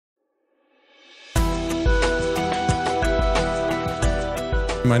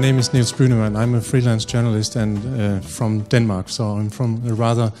My name is Niels Brunemann. I'm a freelance journalist and from Denmark, so I'm from a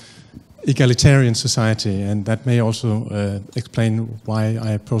rather egalitarian society, and that may also explain why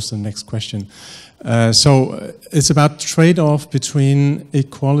I posed the next question. So it's about trade-off between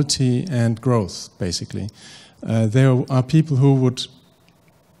equality and growth, basically. There are people who would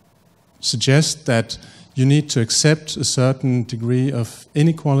suggest that you need to accept a certain degree of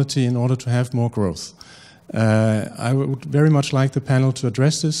inequality in order to have more growth. I would very much like the panel to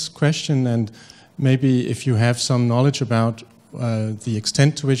address this question, and maybe if you have some knowledge about the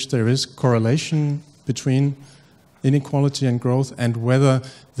extent to which there is correlation between inequality and growth, and whether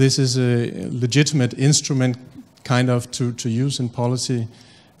this is a legitimate instrument kind of to use in policy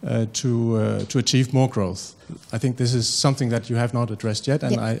to achieve more growth. I think this is something that you have not addressed yet,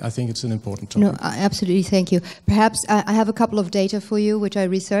 and I think it's an important topic. No, absolutely, thank you. Perhaps I have a couple of data for you, which I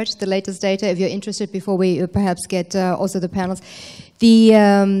researched, the latest data, if you're interested, before we perhaps get also the panels. The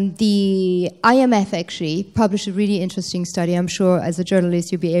IMF actually published a really interesting study. I'm sure as a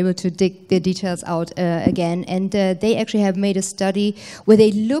journalist you'll be able to dig the details out again. And they actually have made a study where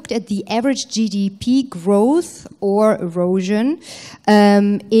they looked at the average GDP growth or erosion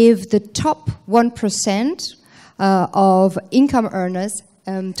if the top 1% of income earners,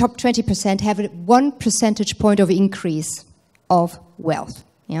 top 20% have 1 percentage point of increase of wealth.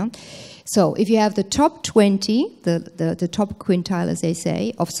 Yeah. So if you have the top 20, the top quintile, as they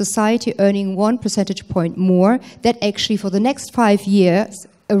say, of society earning 1 percentage point more, that actually for the next 5 years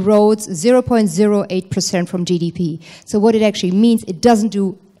erodes 0.08% from GDP. So what it actually means, it doesn't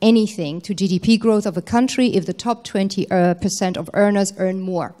do anything to GDP growth of a country if the top 20% of earners earn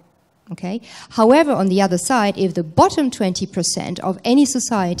more. Okay. However, on the other side, if the bottom 20% of any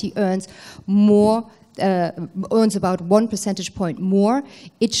society earns more, earns about 1 percentage point more,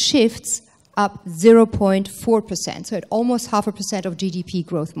 it shifts up 0.4%, so at almost 0.5% of GDP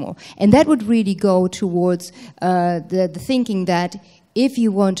growth more. And that would really go towards the thinking that if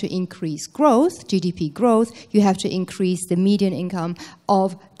you want to increase growth, GDP growth, you have to increase the median income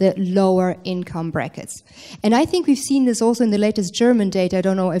of the lower income brackets. And I think we've seen this also in the latest German data. I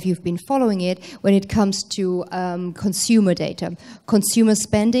don't know if you've been following it when it comes to consumer data. Consumer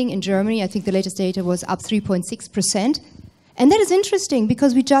spending in Germany, I think the latest data was up 3.6%. And that is interesting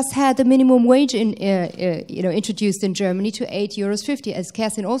because we just had the minimum wage introduced in Germany to €8.50, as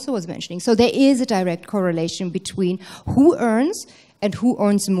Kerstin also was mentioning. So there is a direct correlation between who earns and who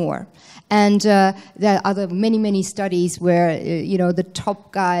earns more. And there are other many studies where, the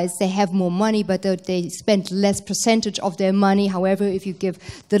top guys, they have more money, but they spend less percentage of their money. However, if you give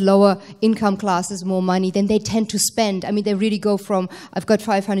the lower income classes more money, then they tend to spend. I mean, they really go from, I've got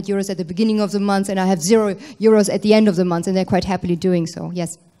 €500 at the beginning of the month and I have €0 at the end of the month, and they're quite happily doing so.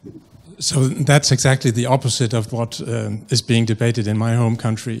 Yes. So that's exactly the opposite of what is being debated in my home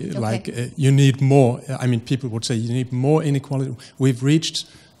country. Okay. Like, you need more. I mean, people would say you need more inequality. We've reached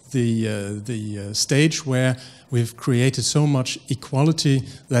the stage where we've created so much equality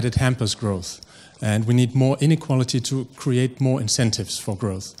that it hampers growth. And we need more inequality to create more incentives for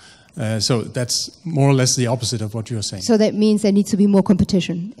growth. So that's more or less the opposite of what you're saying. So that means there needs to be more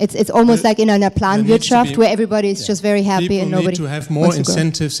competition. It's almost like in a Planwirtschaft where everybody is just very happy people and nobody need to have more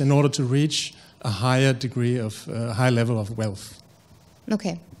incentives in order to reach a higher degree of high level of wealth.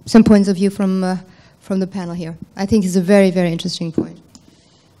 Okay, some points of view from the panel here. I think it's a very, very interesting point.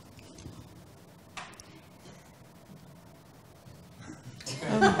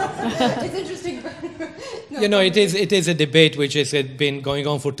 It's interesting. No. It is a debate which has been going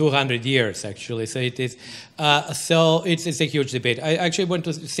on for 200 years, actually. So it is. So it's a huge debate. I actually want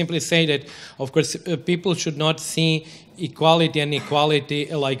to simply say that, of course, people should not see equality and inequality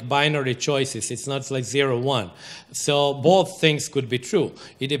like binary choices. It's not like 0-1. So both things could be true.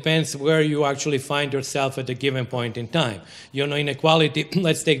 It depends where you actually find yourself at a given point in time. Inequality,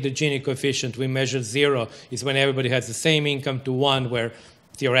 let's take the Gini coefficient. We measure 0 is when everybody has the same income, to 1 where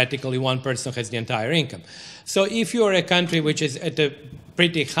theoretically one person has the entire income. So if you're a country which is at a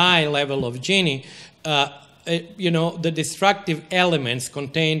pretty high level of Gini, the destructive elements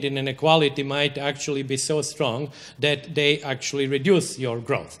contained in inequality might actually be so strong that they actually reduce your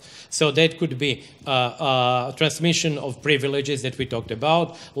growth. So that could be transmission of privileges that we talked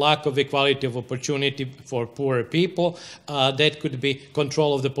about, lack of equality of opportunity for poorer people. That could be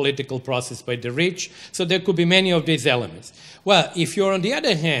control of the political process by the rich. So there could be many of these elements. Well, if you're on the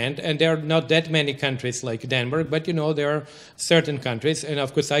other hand, and there are not that many countries like Denmark, but there are certain countries, and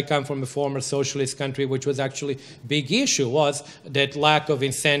of course I come from a former socialist country, which was actually big issue was that lack of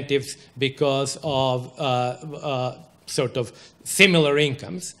incentives because of sort of similar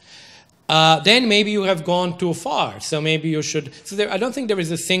incomes. then maybe you have gone too far. So maybe you should. So I don't think there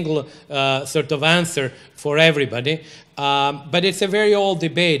is a single sort of answer for everybody. But it's a very old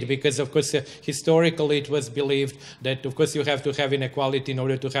debate because, of course, historically it was believed that, of course, you have to have inequality in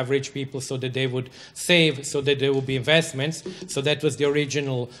order to have rich people so that they would save, so that there would be investments. So that was the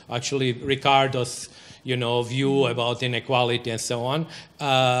original, actually, Ricardo's view about inequality and so on.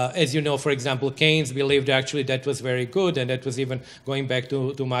 As you know, for example, Keynes believed actually that was very good, and that was even going back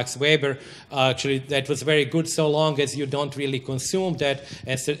to Max Weber. Actually, that was very good so long as you don't really consume that,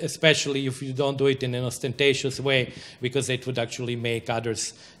 especially if you don't do it in an ostentatious way, because it would actually make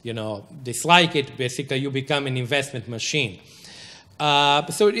others, dislike it. Basically, you become an investment machine.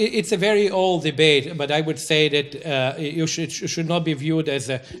 So it's a very old debate, but I would say that you should not be viewed as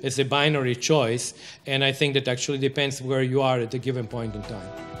a binary choice, and I think that actually depends where you are at a given point in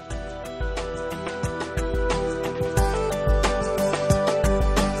time.